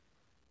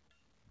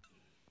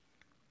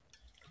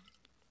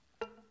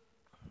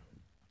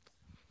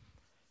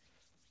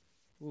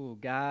Ooh,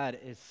 God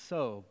is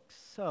so,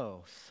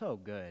 so, so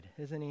good,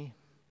 isn't he?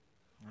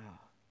 Oh,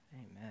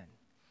 amen.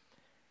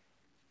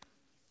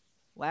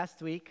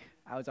 Last week,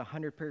 I was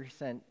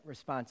 100%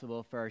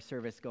 responsible for our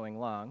service going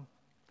long.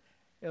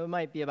 It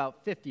might be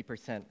about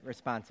 50%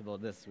 responsible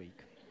this week.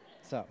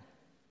 So,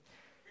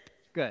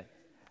 good.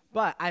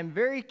 But I'm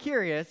very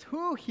curious,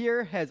 who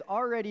here has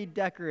already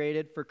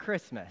decorated for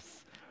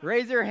Christmas?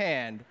 Raise your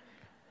hand.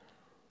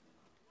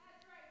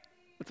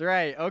 That's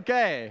right,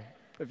 okay.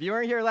 If you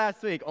weren't here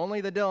last week, only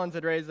the Dylans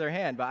had raised their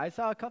hand, but I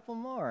saw a couple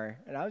more,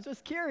 and I was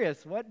just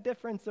curious what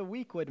difference a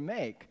week would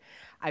make.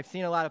 I've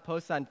seen a lot of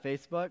posts on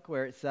Facebook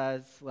where it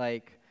says,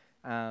 like,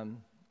 don't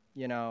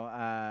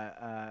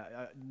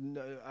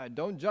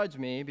judge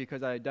me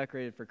because I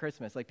decorated for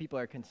Christmas. Like, people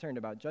are concerned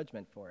about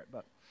judgment for it,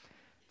 but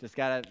just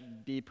got to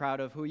be proud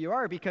of who you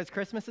are because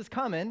Christmas is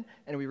coming,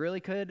 and we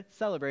really could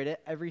celebrate it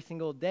every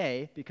single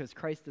day because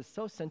Christ is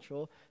so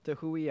central to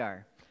who we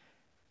are.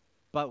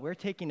 But we're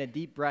taking a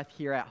deep breath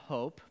here at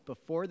Hope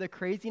before the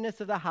craziness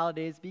of the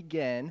holidays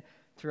begin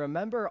to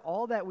remember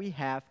all that we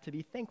have to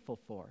be thankful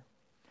for.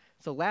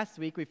 So last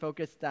week we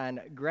focused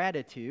on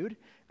gratitude,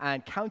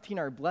 on counting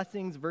our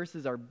blessings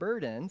versus our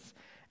burdens,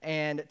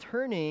 and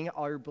turning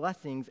our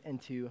blessings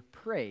into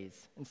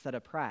praise instead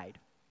of pride.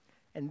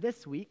 And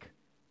this week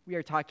we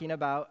are talking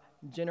about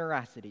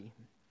generosity.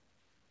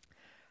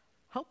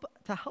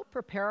 To help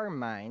prepare our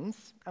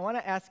minds, I want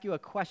to ask you a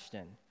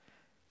question.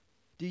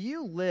 Do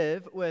you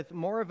live with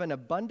more of an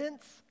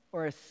abundance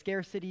or a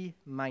scarcity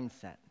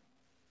mindset?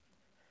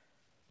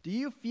 Do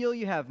you feel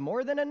you have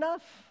more than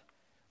enough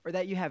or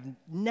that you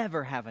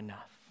never have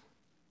enough?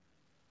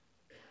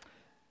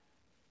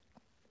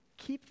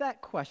 Keep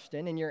that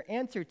question and your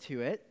answer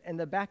to it in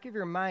the back of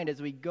your mind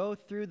as we go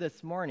through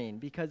this morning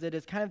because it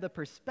is kind of the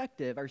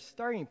perspective, our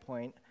starting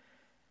point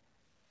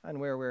on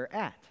where we're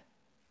at.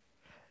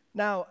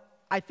 Now,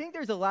 I think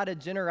there's a lot of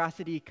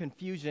generosity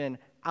confusion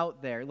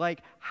out there.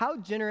 Like, how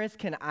generous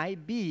can I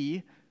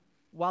be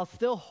while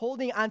still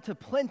holding on to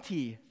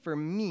plenty for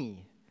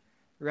me,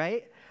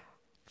 right?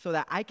 So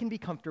that I can be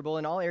comfortable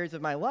in all areas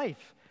of my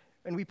life.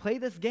 And we play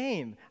this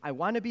game. I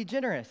want to be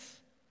generous,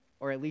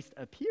 or at least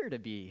appear to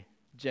be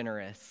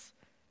generous,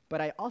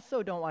 but I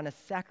also don't want to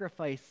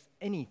sacrifice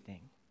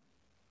anything.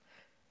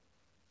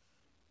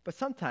 But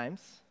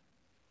sometimes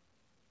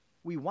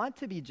we want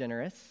to be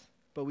generous,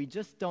 but we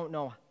just don't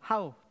know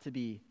how to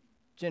be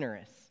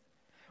generous.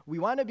 We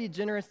want to be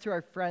generous to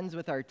our friends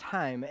with our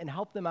time and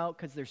help them out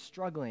because they're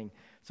struggling.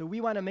 So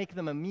we want to make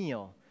them a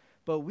meal.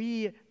 But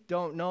we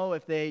don't know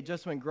if they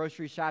just went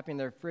grocery shopping,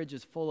 their fridge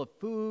is full of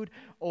food,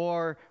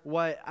 or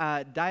what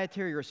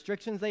dietary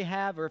restrictions they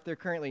have, or if they're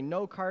currently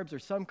no carbs or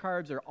some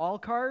carbs or all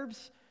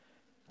carbs.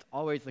 It's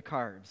always the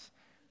carbs.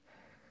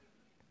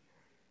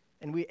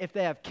 And if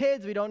they have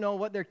kids, we don't know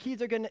what their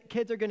kids are going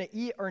to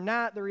eat or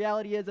not. The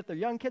reality is if they're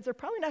young kids, they're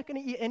probably not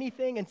going to eat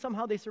anything, and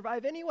somehow they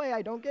survive anyway.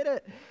 I don't get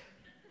it.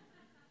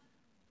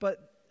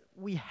 But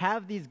we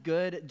have these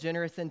good,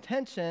 generous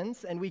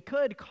intentions, and we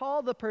could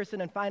call the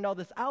person and find all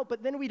this out,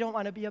 but then we don't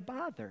want to be a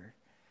bother.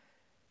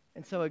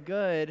 And so a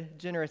good,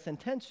 generous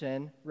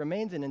intention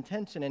remains an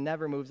intention and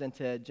never moves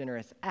into a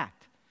generous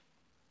act.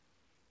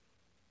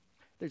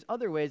 There's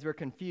other ways we're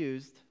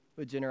confused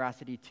with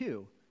generosity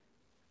too.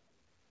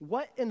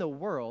 What in the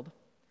world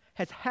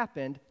has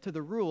happened to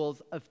the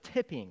rules of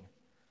tipping?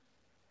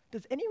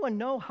 Does anyone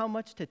know how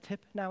much to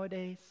tip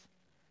nowadays?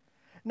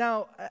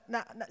 Now,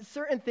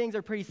 certain things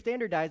are pretty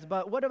standardized,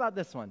 but what about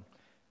this one?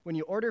 When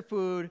you order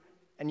food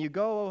and you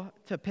go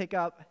to pick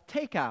up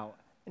takeout,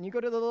 and you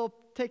go to the little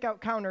takeout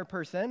counter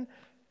person,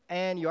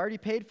 and you already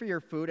paid for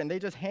your food, and they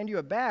just hand you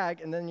a bag,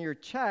 and then your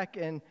check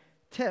and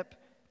tip.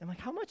 I'm like,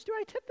 how much do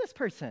I tip this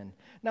person?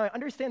 Now, I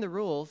understand the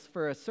rules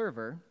for a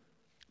server,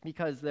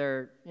 because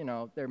their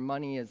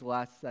money is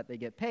less that they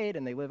get paid,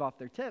 and they live off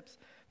their tips.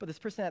 But this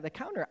person at the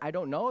counter, I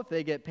don't know if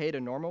they get paid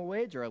a normal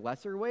wage or a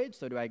lesser wage.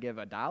 So do I give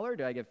 $1?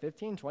 Do I give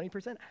 15,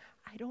 20%?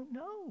 I don't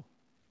know.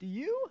 Do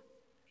you?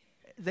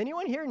 Does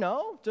anyone here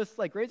know? Just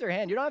like raise your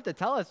hand. You don't have to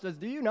tell us. Just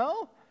do you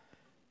know?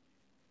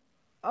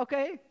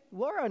 Okay,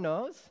 Laura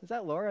knows. Is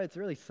that Laura? It's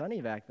really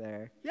sunny back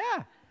there.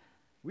 Yeah,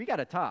 we got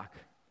to talk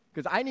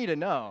because I need to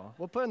know.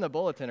 We'll put in the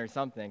bulletin or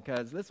something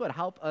because this would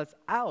help us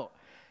out.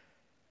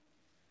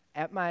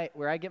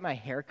 Where I get my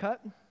hair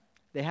cut,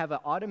 they have an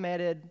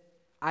automated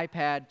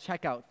iPad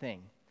checkout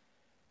thing.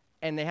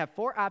 And they have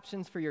 4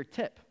 options for your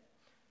tip.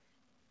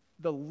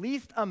 The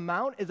least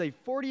amount is a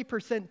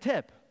 40%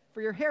 tip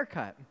for your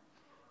haircut.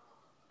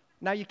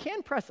 Now you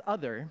can press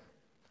other.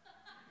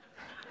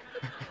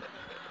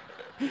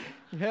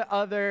 You hit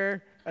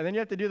other, and then you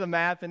have to do the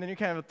math, and then you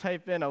kind of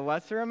type in a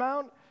lesser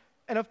amount.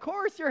 And of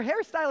course, your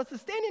hairstylist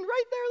is standing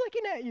right there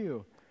looking at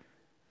you.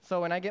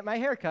 So when I get my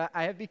haircut,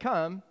 I have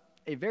become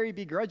a very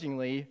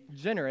begrudgingly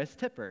generous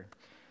tipper.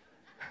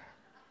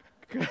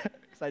 Because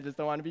I just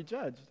don't want to be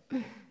judged.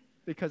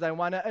 Because I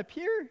want to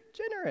appear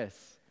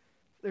generous.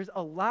 There's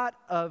a lot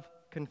of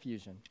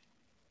confusion.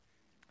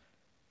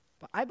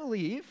 But I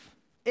believe,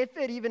 if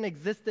it even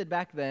existed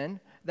back then,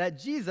 that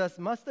Jesus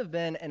must have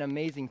been an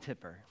amazing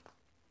tipper.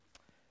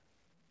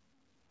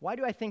 Why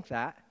do I think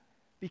that?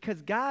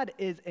 Because God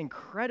is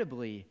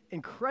incredibly,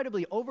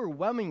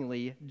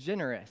 overwhelmingly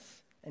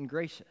generous and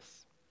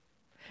gracious.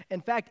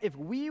 In fact, if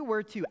we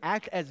were to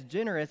act as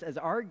generous as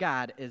our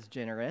God is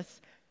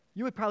generous,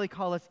 you would probably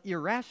call us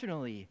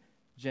irrationally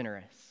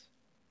generous.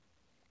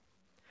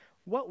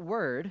 What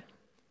word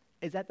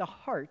is at the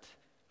heart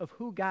of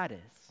who God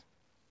is?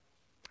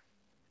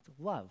 It's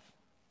love.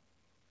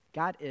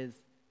 God is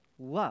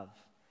love.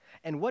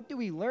 And what do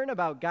we learn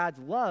about God's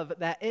love?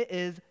 That it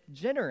is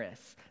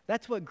generous.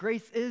 That's what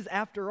grace is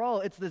after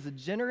all. It's this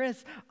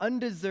generous,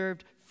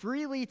 undeserved,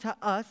 freely to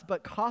us,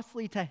 but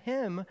costly to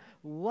Him,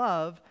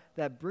 love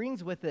that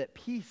brings with it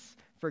peace,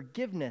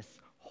 forgiveness,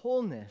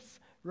 wholeness,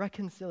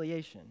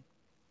 reconciliation.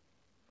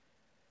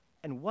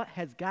 And what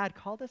has God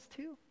called us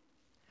to?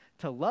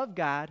 To love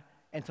God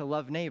and to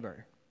love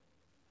neighbor.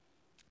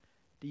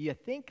 Do you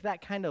think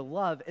that kind of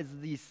love is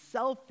the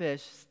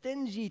selfish,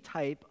 stingy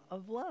type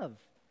of love?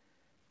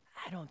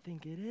 I don't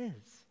think it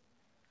is.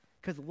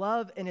 Because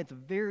love in its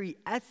very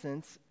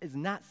essence is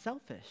not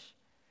selfish,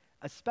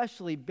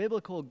 especially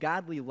biblical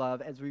godly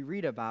love as we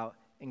read about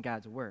in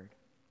God's Word.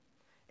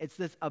 It's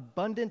this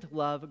abundant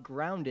love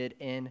grounded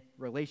in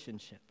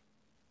relationship.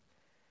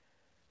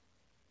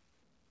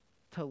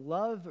 To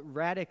love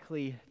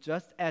radically,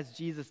 just as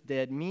Jesus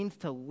did, means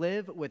to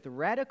live with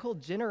radical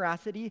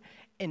generosity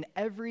in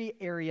every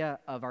area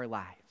of our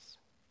lives.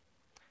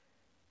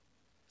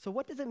 So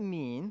what does it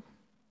mean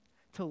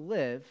to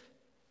live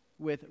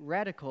with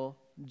radical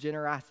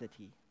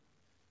generosity?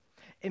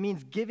 It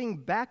means giving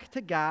back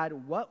to God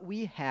what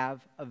we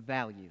have of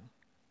value.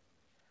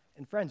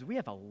 And friends, we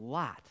have a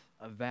lot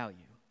of value.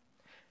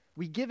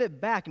 We give it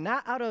back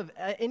not out of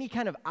any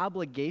kind of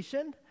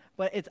obligation,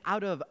 but it's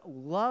out of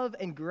love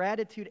and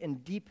gratitude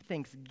and deep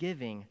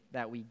thanksgiving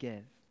that we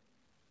give.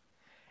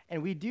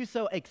 And we do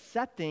so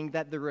accepting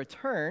that the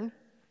return,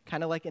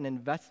 kind of like an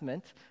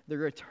investment, the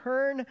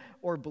return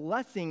or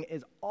blessing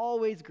is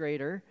always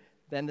greater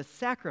than the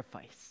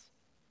sacrifice.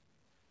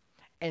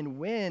 And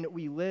when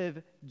we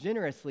live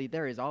generously,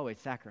 there is always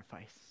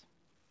sacrifice.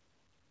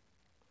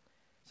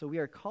 So we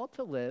are called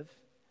to live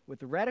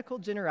with radical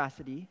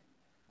generosity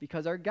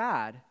because our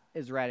God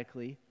is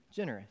radically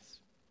generous.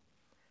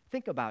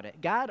 Think about it.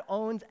 God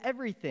owns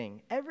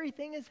everything.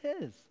 Everything is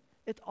His.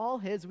 It's all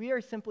His. We are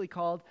simply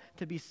called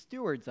to be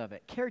stewards of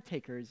it,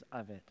 caretakers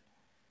of it.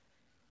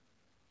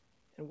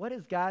 And what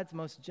is God's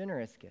most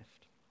generous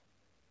gift?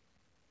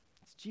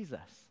 It's Jesus.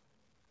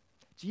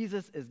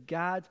 Jesus is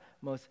God's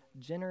most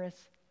generous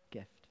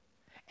gift.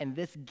 And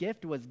this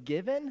gift was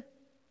given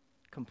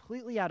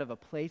completely out of a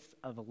place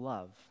of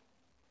love.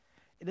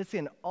 This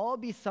can all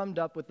be summed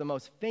up with the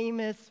most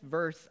famous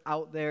verse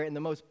out there and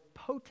the most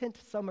potent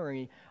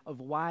summary of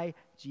why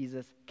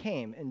Jesus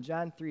came in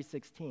John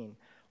 3:16.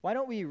 Why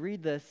don't we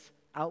read this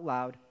out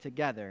loud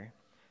together?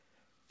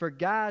 For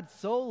God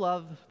so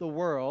loved the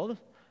world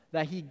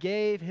that He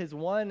gave His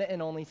one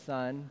and only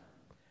Son,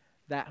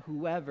 that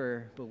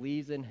whoever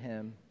believes in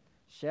Him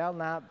shall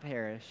not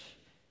perish,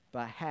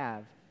 but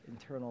have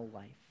eternal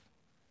life.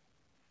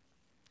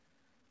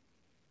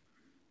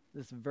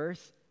 This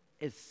verse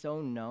is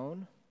so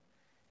known,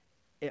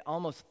 it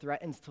almost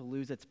threatens to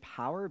lose its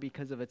power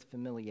because of its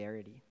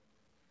familiarity.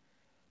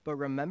 But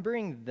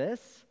remembering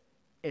this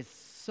is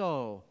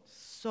so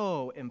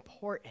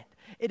important.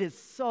 It is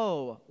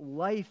so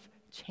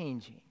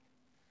life-changing.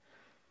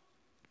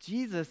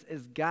 Jesus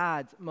is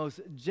God's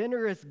most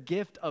generous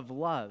gift of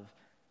love.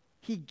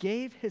 He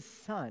gave His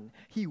Son.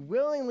 He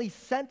willingly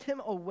sent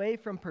Him away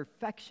from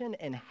perfection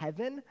in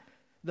heaven,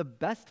 the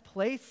best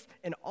place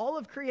in all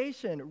of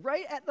creation,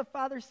 right at the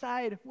Father's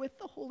side with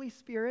the Holy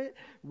Spirit,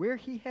 where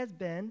He has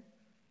been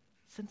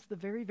since the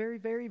very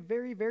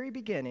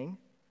beginning.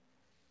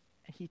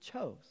 And He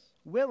chose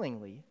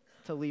willingly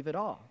to leave it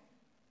all.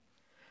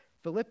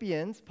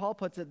 Paul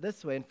puts it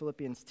this way in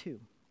Philippians 2.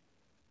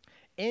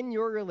 In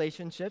your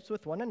relationships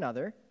with one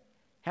another,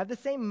 have the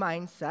same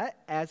mindset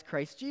as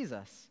Christ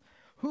Jesus,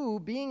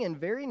 who, being in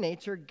very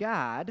nature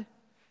God,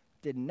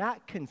 did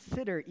not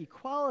consider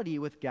equality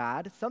with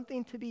God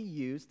something to be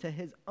used to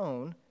His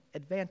own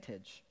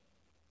advantage.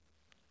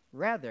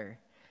 Rather,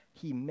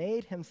 He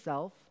made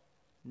Himself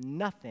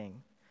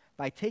nothing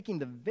by taking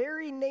the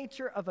very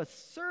nature of a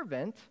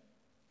servant,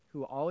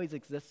 who always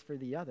exists for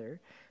the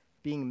other,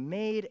 being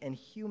made in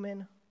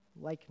human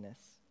likeness.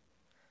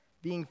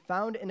 Being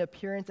found in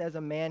appearance as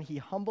a man, He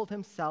humbled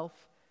Himself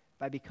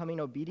by becoming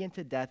obedient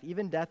to death,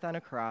 even death on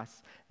a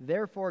cross.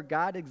 Therefore,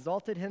 God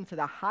exalted Him to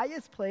the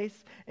highest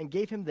place and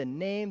gave Him the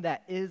name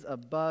that is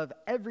above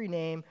every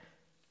name,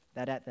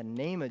 that at the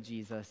name of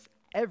Jesus,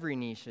 every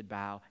knee should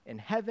bow in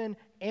heaven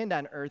and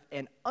on earth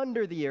and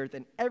under the earth,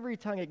 and every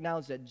tongue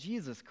acknowledge that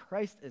Jesus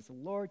Christ is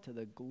Lord, to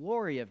the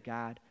glory of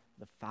God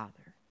the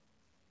Father.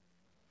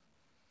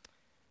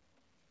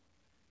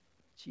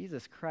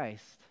 Jesus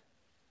Christ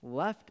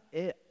left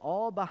it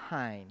all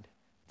behind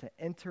to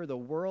enter the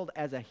world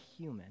as a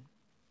human.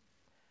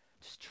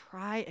 Just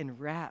try and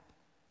wrap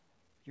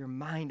your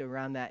mind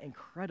around that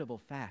incredible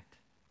fact.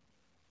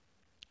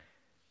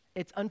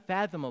 It's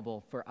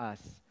unfathomable for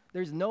us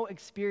There's no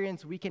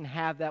experience we can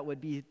have that would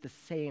be the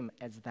same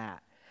as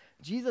that.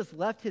 Jesus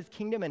left his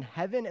kingdom in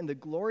heaven and the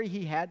glory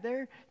he had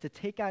there to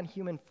take on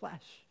human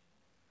flesh.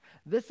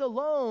 This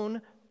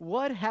alone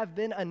would have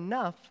been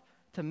enough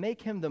to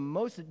make him the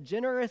most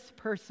generous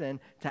person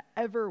to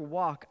ever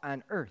walk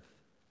on earth.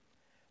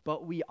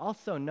 But we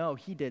also know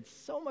he did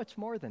so much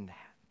more than that.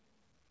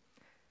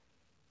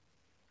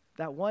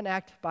 That one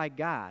act by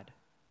God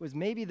was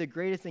maybe the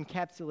greatest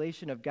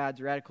encapsulation of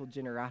God's radical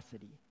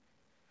generosity.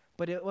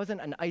 But it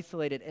wasn't an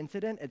isolated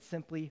incident, it's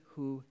simply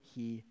who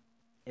he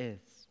is.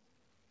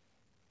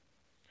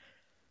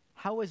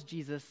 How was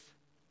Jesus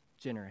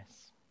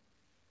generous?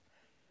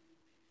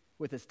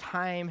 With his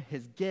time,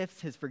 his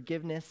gifts, his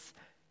forgiveness,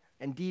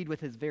 indeed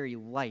with his very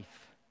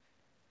life.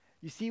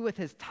 You see, with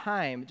his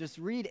time, just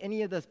read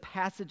any of those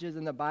passages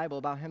in the Bible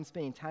about him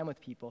spending time with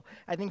people.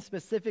 I think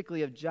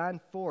specifically of John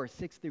 4,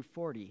 6 through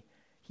 40.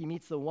 He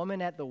meets the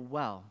woman at the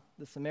well,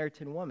 the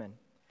Samaritan woman.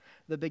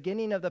 The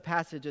beginning of the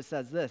passage, it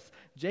says this: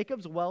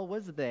 Jacob's well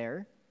was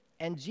there,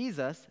 and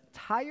Jesus,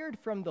 tired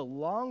from the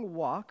long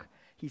walk,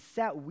 he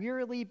sat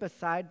wearily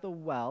beside the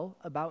well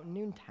about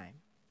noontime.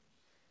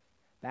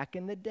 Back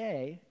in the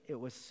day, it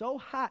was so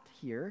hot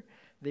here,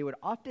 they would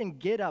often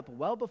get up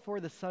well before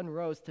the sun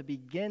rose to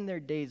begin their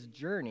day's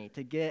journey,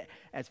 to get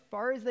as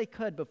far as they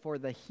could before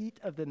the heat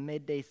of the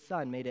midday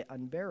sun made it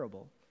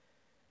unbearable.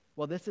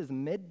 Well, this is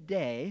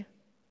midday.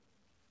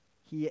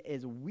 He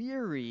is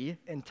weary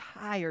and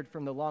tired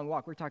from the long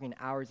walk. We're talking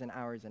hours and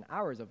hours and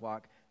hours of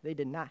walk. They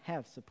did not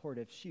have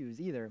supportive shoes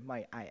either,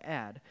 might I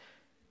add.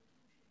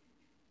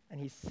 And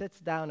he sits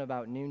down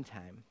about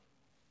noontime.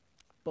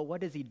 But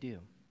what does he do?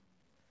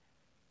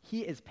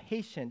 He is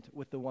patient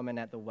with the woman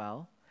at the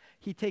well.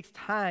 He takes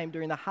time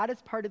during the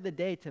hottest part of the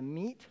day to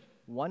meet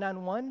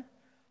one-on-one,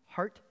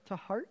 heart to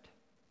heart.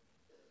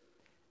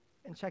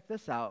 And check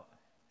this out.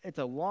 It's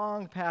a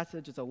long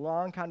passage. It's a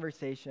long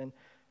conversation.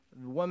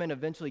 The woman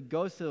eventually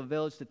goes to the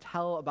village to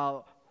tell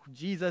about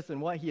Jesus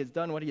and what he has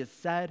done, what he has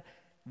said.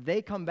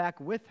 They come back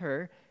with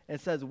her, and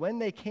it says when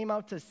they came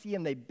out to see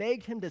him, they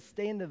begged him to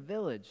stay in the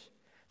village.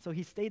 So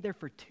he stayed there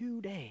for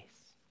 2 days.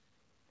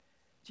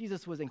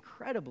 Jesus was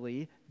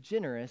incredibly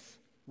generous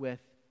with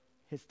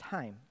his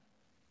time.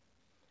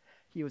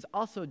 He was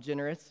also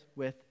generous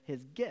with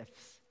his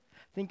gifts.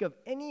 Think of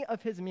any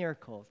of his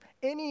miracles,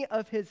 any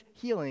of his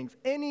healings,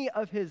 any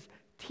of his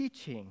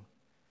teaching.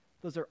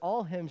 Those are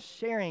all him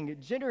sharing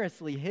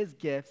generously his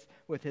gifts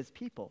with his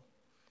people.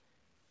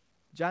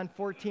 John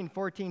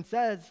 14:14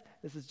 says,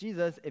 this is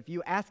Jesus, if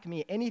you ask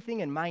me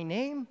anything in my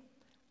name,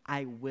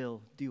 I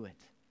will do it.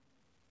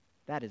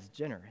 That is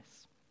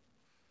generous.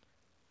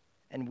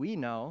 And we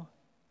know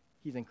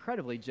he's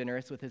incredibly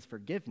generous with his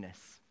forgiveness.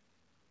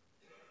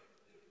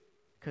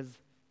 Because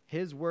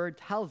his word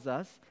tells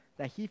us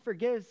that he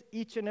forgives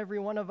each and every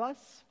one of us,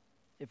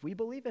 if we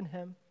believe in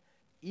him,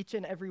 each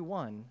and every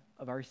one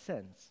of our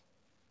sins.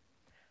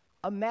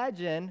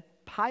 Imagine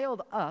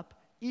piled up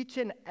each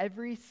and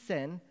every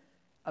sin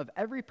of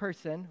every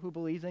person who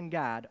believes in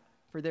God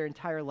for their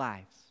entire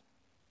lives.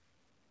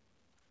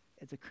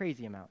 It's a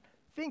crazy amount.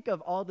 Think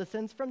of all the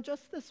sins from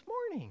just this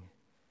morning.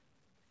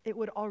 It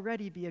would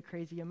already be a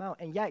crazy amount.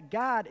 And yet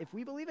God, if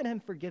we believe in him,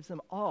 forgives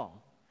them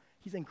all.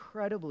 He's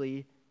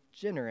incredibly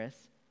generous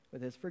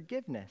with his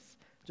forgiveness.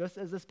 Just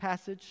as this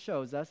passage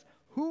shows us,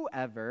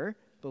 whoever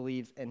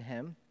believes in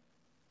him,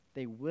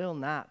 they will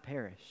not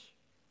perish.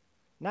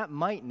 Not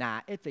might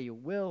not, it's a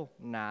will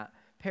not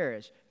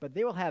perish, but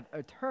they will have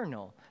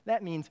eternal,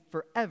 that means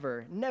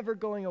forever, never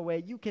going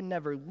away, you can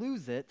never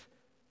lose it,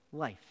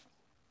 life.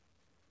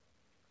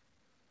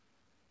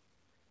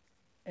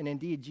 And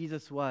indeed,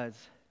 Jesus was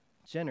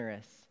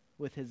generous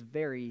with his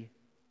very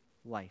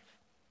life.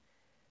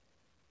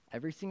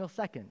 Every single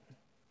second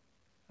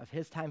of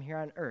his time here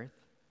on earth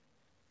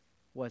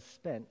was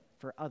spent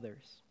for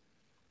others.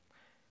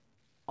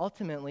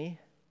 Ultimately,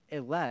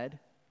 it led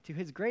to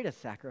his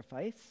greatest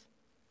sacrifice,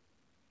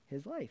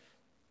 his life,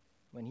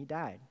 when he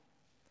died.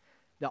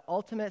 The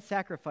ultimate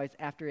sacrifice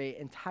after an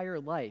entire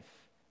life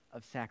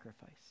of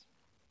sacrifice.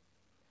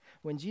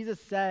 When Jesus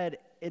said,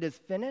 "It is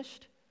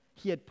finished,"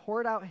 he had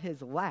poured out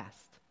his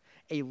last,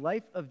 a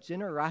life of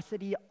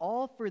generosity,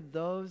 all for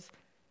those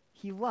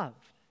he loved.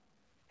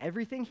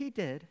 Everything he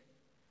did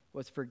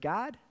was for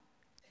God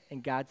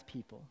and God's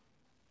people.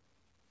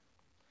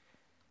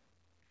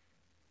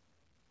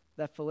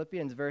 That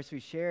Philippians verse we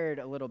shared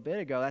a little bit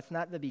ago, that's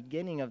not the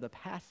beginning of the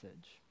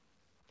passage.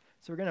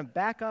 So we're going to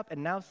back up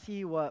and now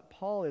see what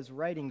Paul is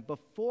writing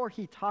before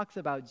he talks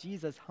about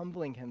Jesus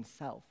humbling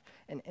himself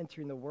and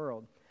entering the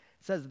world.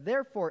 It says,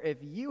 "Therefore, if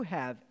you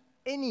have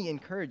any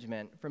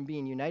encouragement from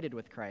being united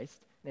with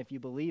Christ," and if you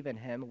believe in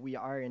him, we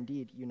are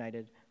indeed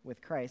united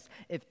with Christ,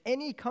 "if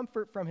any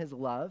comfort from his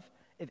love,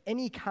 if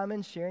any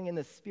common sharing in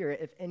the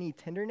Spirit, if any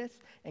tenderness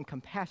and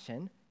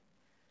compassion,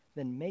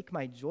 then make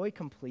my joy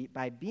complete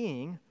by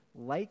being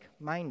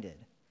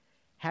like-minded,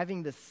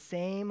 having the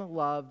same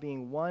love,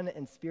 being one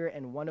in spirit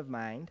and one of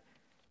mind.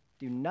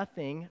 Do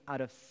nothing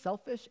out of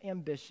selfish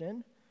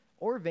ambition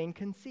or vain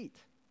conceit.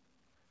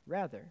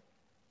 Rather,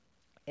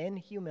 in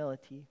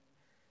humility,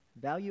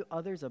 Value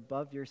others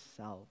above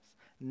yourselves,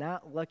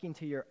 not looking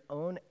to your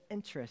own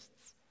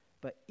interests,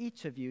 but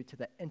each of you to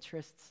the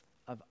interests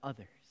of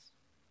others.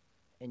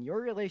 In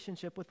your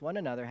relationship with one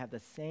another, have the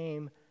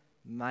same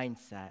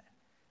mindset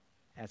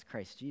as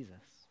Christ Jesus.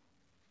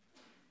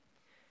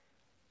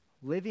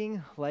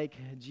 Living like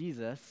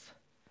Jesus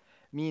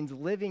means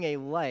living a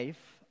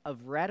life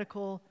of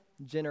radical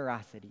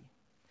generosity.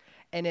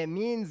 And it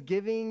means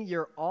giving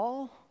your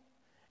all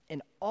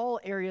in all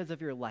areas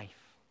of your life.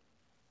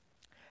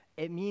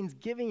 It means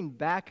giving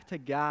back to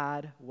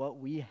God what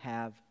we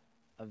have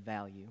of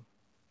value.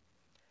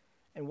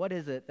 And what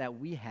is it that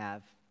we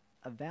have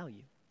of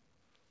value?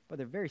 Well,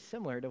 they're very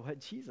similar to what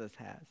Jesus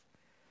has.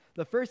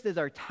 The first is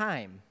our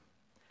time.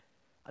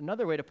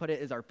 Another way to put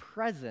it is our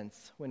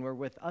presence when we're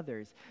with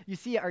others. You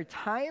see, our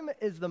time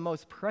is the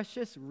most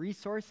precious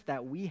resource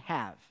that we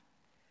have.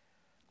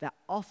 That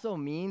also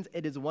means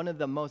it is one of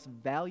the most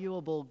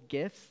valuable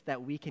gifts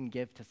that we can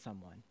give to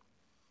someone.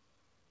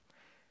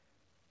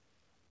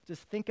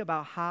 Just think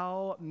about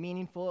how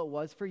meaningful it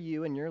was for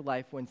you in your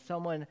life when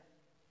someone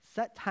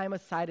set time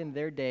aside in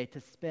their day to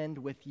spend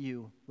with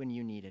you when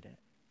you needed it.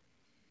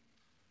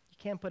 You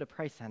can't put a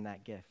price on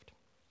that gift.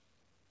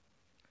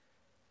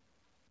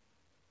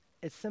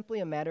 It's simply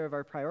a matter of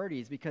our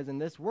priorities, because in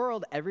this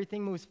world,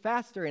 everything moves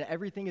faster and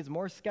everything is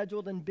more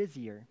scheduled and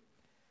busier.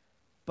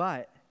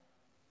 But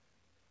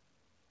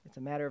it's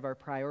a matter of our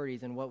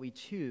priorities and what we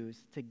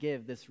choose to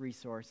give this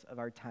resource of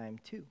our time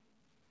to.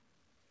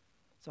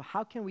 So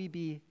how can we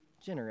be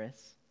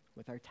generous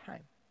with our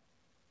time?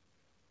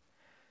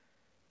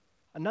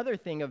 Another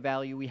thing of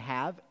value we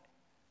have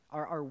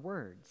are our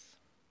words.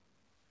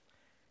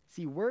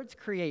 See, words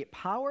create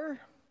power,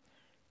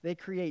 they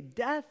create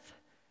death,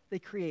 they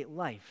create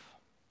life.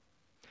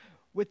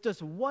 With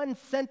just one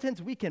sentence,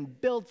 we can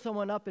build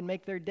someone up and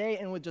make their day,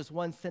 and with just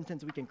one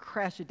sentence, we can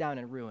crash it down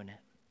and ruin it.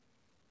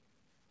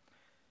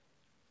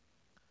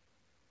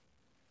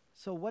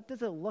 So what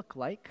does it look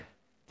like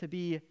to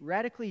be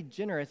radically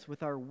generous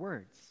with our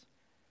words?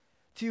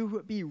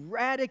 To be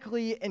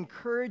radically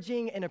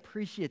encouraging and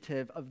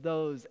appreciative of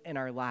those in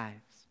our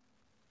lives?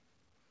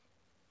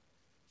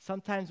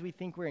 Sometimes we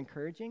think we're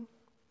encouraging.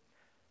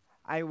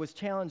 I was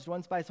challenged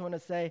once by someone to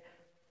say,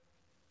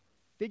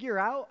 figure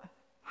out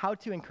how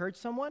to encourage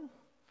someone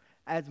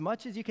as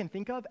much as you can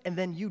think of, and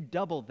then you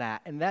double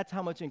that, and that's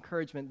how much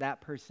encouragement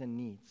that person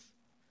needs.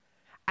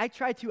 I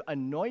try to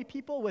annoy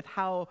people with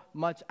how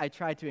much I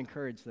try to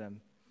encourage them.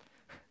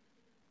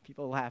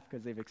 People laugh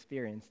because they've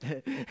experienced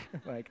it.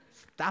 Like,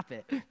 stop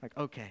it. Like,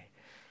 okay.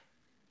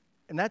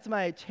 And that's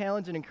my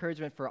challenge and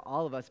encouragement for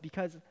all of us,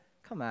 because,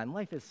 come on,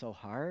 life is so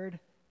hard,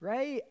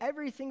 right?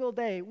 Every single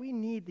day, we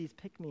need these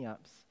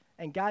pick-me-ups.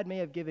 And God may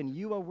have given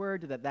you a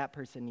word that that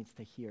person needs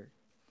to hear.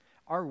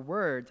 Our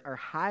words are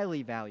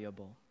highly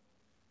valuable.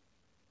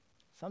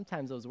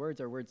 Sometimes those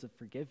words are words of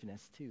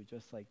forgiveness, too,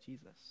 just like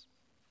Jesus.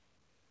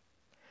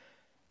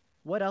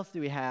 What else do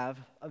we have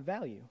of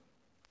value?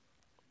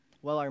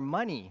 Well, our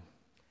money,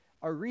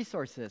 our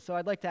resources. So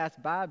I'd like to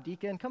ask Bob,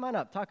 Deacon, come on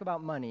up, talk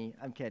about money.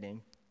 I'm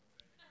kidding.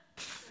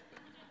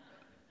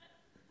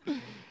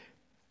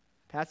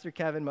 Pastor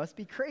Kevin must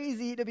be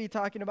crazy to be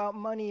talking about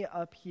money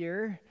up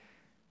here.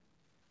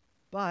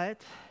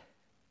 But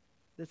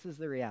this is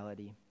the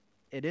reality.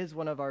 It is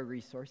one of our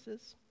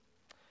resources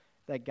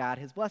that God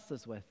has blessed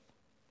us with.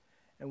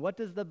 And what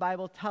does the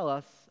Bible tell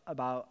us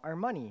about our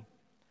money?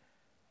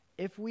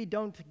 If we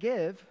don't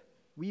give,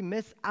 we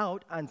miss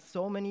out on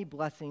so many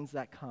blessings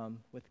that come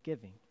with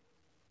giving.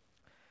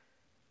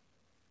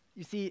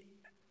 You see,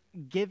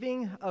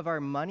 giving of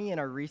our money and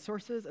our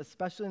resources,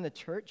 especially in the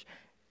church,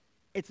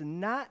 it's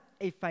not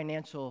a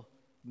financial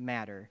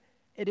matter.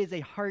 It is a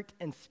heart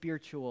and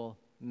spiritual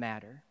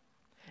matter.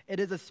 It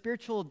is a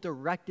spiritual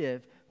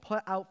directive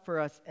put out for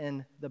us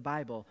in the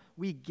Bible.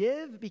 We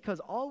give because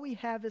all we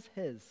have is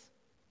His.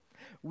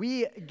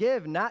 We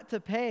give not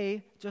to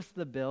pay just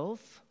the bills,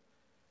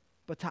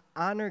 but to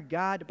honor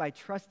God by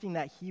trusting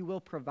that He will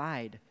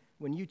provide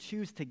when you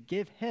choose to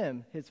give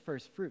Him His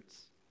first fruits.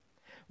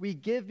 We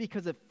give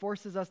because it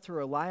forces us to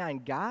rely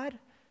on God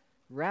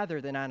rather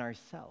than on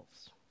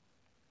ourselves.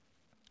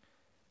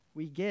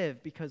 We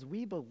give because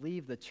we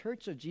believe the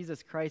Church of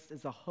Jesus Christ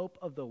is the hope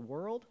of the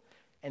world,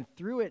 and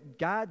through it,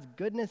 God's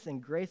goodness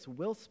and grace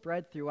will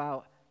spread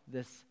throughout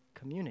this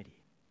community.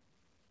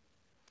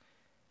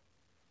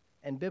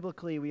 And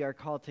biblically, we are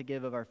called to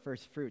give of our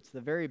first fruits, the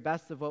very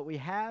best of what we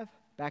have,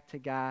 back to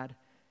God,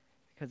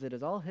 because it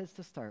is all His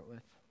to start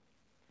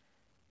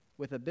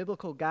with a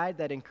biblical guide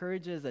that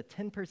encourages a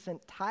 10%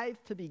 tithe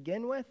to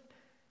begin with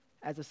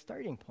as a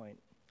starting point,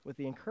 with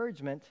the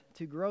encouragement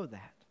to grow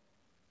that.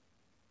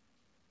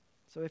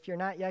 So if you're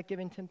not yet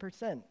giving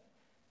 10%,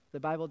 the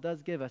Bible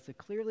does give us a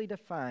clearly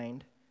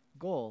defined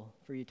goal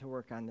for you to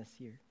work on this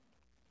year.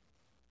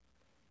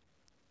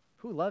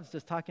 Who loves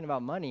just talking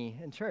about money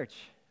in church?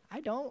 I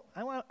don't.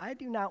 I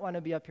do not want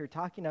to be up here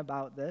talking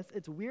about this.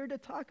 It's weird to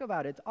talk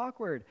about it. It's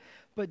awkward.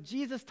 But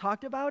Jesus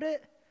talked about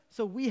it,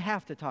 so we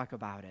have to talk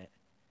about it.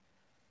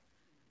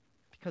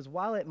 Because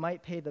while it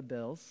might pay the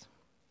bills,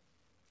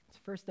 It's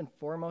first and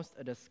foremost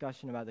a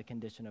discussion about the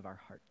condition of our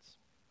hearts.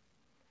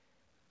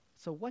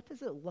 So what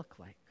does it look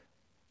like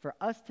for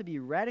us to be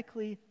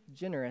radically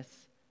generous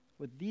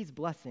with these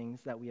blessings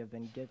that we have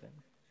been given?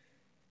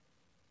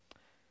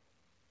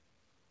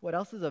 What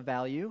else is of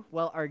value?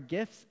 Well, our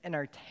gifts and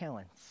our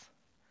talents.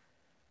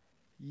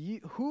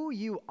 Who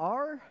you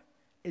are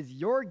is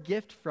your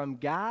gift from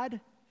God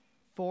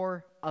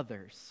for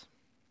others.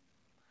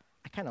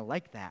 I kind of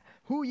like that.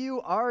 Who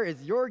you are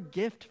is your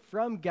gift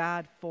from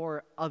God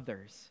for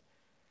others.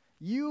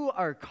 You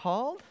are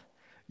called,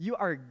 you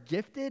are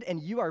gifted,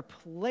 and you are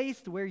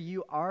placed where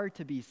you are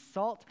to be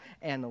salt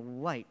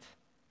and light.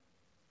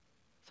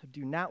 So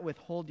do not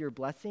withhold your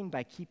blessing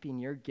by keeping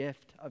your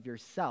gift of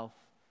yourself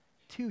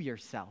to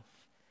yourself,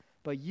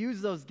 but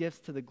use those gifts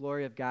to the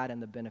glory of God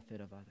and the benefit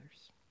of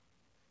others.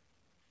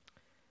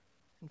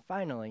 And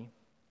finally,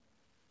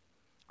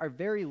 our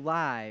very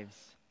lives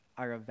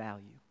are of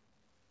value.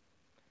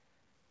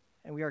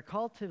 And we are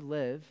called to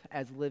live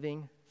as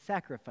living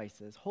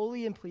sacrifices,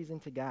 holy and pleasing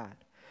to God.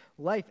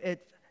 Life,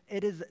 it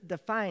is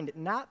defined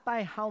not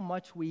by how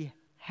much we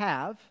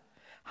have,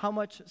 how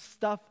much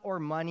stuff or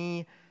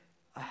money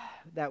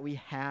that we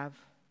have.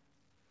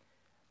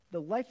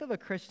 The life of a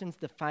Christian is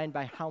defined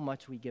by how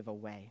much we give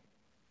away,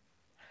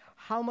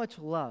 how much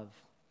love,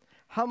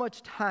 how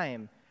much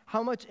time,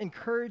 how much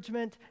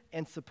encouragement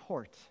and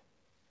support,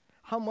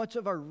 how much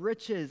of our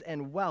riches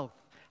and wealth,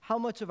 how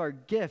much of our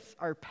gifts,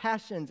 our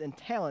passions and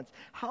talents,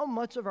 how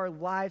much of our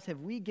lives have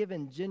we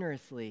given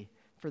generously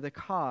for the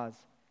cause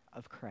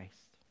of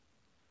Christ?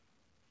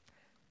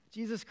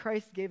 Jesus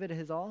Christ gave it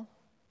his all.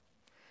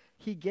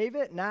 He gave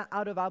it not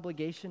out of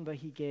obligation, but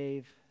he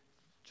gave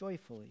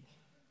joyfully.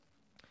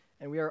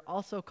 And we are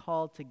also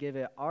called to give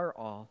it our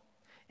all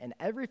in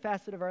every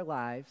facet of our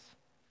lives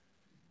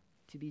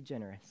to be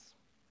generous.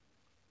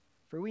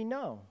 For we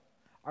know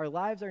our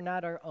lives are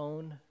not our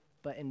own,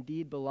 but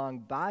indeed belong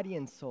body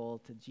and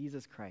soul to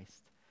Jesus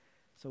Christ.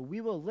 So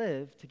we will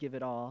live to give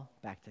it all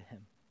back to him.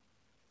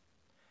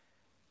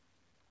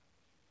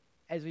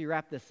 As we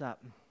wrap this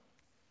up,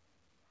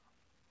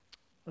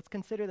 let's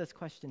consider this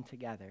question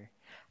together.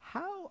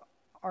 How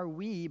are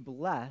we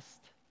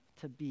blessed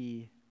to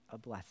be a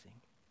blessing?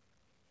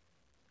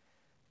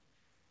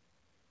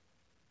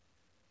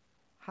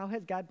 How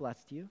has God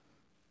blessed you?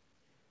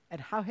 And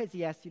how has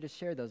he asked you to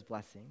share those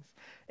blessings?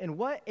 In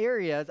what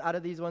areas out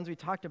of these ones we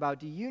talked about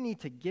do you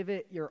need to give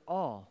it your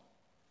all?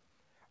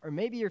 Or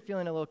maybe you're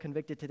feeling a little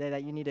convicted today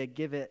that you need to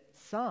give it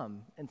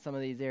some in some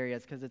of these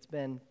areas because it's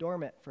been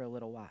dormant for a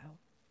little while.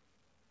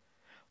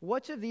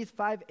 Which of these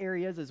 5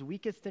 areas is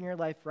weakest in your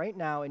life right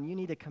now and you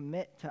need to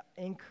commit to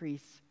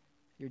increase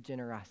your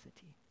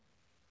generosity?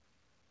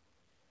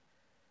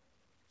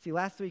 See,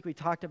 last week we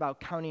talked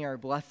about counting our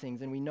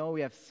blessings, and we know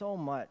we have so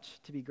much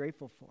to be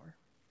grateful for.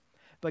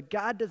 But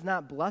God does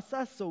not bless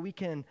us so we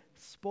can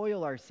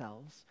spoil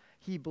ourselves.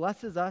 He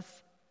blesses us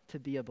to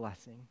be a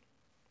blessing.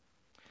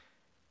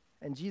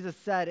 And Jesus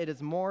said, it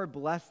is more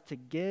blessed to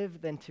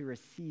give than to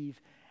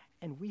receive,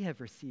 and we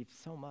have received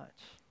so much.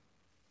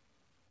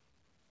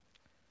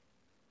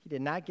 He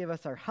did not give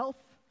us our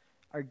health,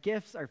 our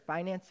gifts, our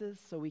finances,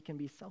 so we can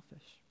be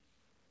selfish.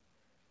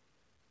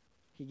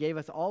 He gave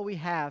us all we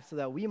have so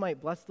that we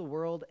might bless the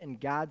world in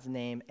God's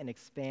name and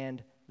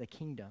expand the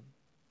kingdom.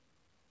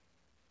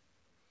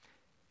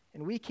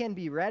 And we can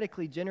be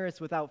radically generous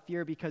without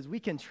fear because we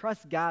can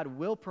trust God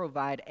will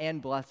provide and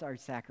bless our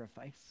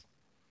sacrifice.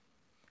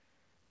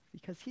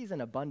 Because he's an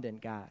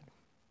abundant God.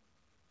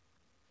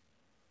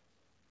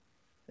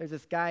 There's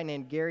this guy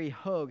named Gary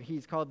Hogue.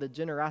 He's called the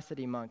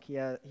generosity monk.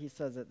 He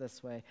says it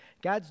this way.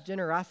 God's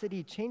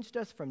generosity changed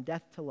us from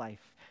death to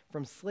life,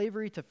 from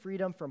slavery to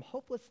freedom, from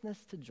hopelessness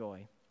to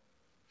joy.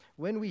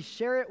 When we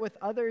share it with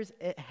others,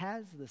 it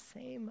has the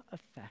same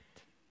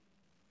effect.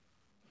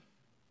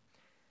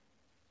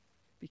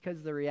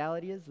 Because the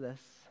reality is this,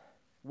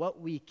 what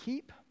we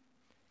keep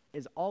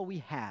is all we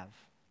have,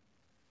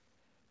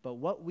 but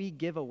what we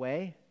give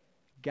away,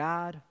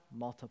 God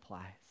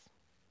multiplies.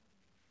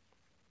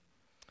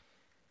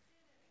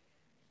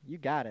 You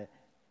got it.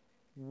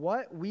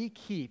 What we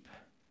keep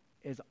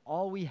is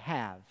all we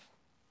have,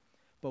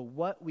 but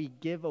what we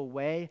give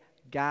away,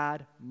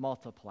 God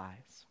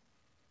multiplies.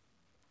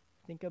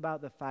 Think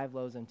about the 5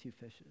 loaves and 2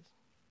 fishes,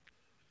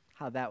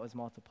 how that was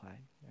multiplied,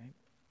 right?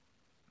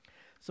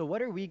 So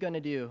what are we going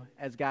to do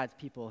as God's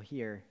people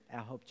here at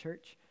Hope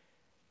Church?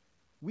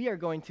 We are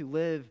going to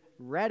live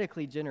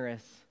radically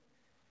generous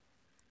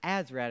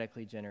as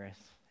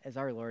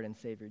our Lord and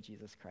Savior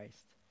Jesus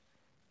Christ.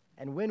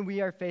 And when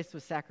we are faced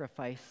with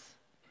sacrifice,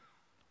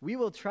 we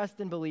will trust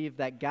and believe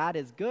that God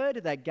is good,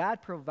 that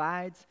God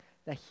provides,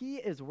 that he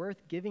is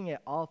worth giving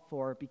it all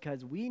for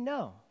because we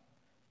know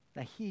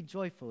that he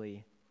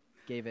joyfully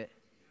gave it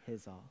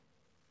his all.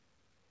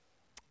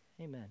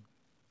 Amen.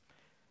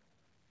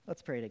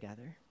 Let's pray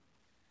together.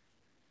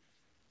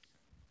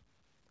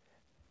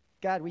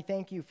 God, we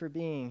thank you for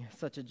being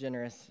such a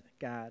generous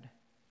God,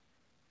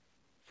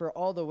 for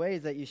all the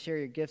ways that you share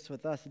your gifts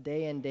with us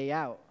day in, day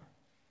out,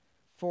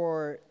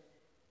 for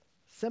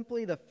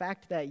simply the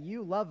fact that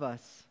you love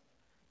us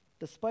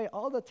despite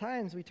all the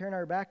times we turn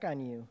our back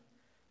on you,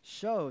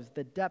 shows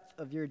the depth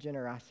of your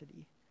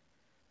generosity.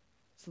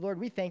 So, Lord,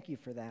 we thank you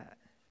for that.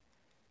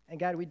 And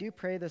God, we do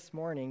pray this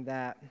morning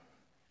that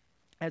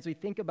as we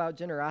think about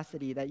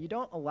generosity, that you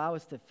don't allow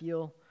us to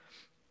feel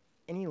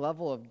any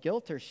level of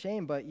guilt or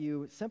shame, but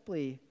you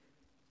simply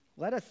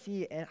let us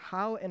see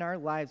how in our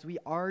lives we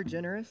are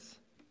generous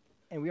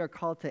and we are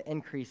called to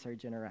increase our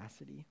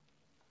generosity.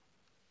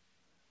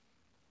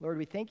 Lord,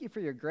 we thank you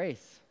for your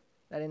grace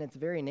that in its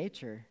very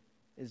nature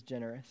is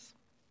generous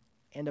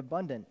and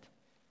abundant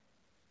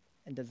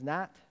and does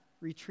not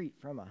retreat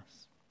from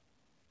us.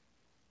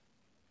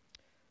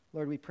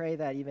 Lord, we pray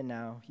that even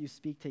now you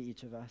speak to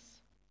each of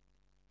us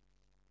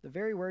the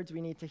very words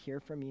we need to hear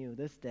from you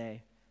this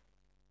day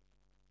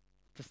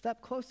to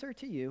step closer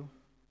to you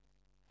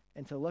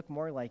and to look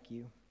more like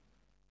you.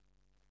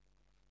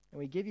 And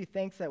we give you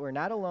thanks that we're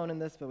not alone in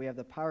this, but we have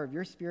the power of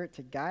your Spirit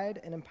to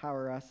guide and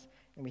empower us,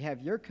 and we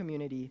have your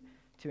community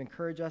to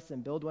encourage us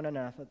and build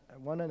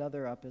one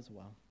another up as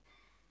well.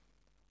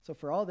 So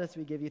for all this,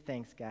 we give you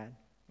thanks, God. And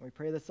we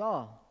pray this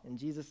all in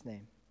Jesus'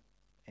 name.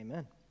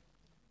 Amen.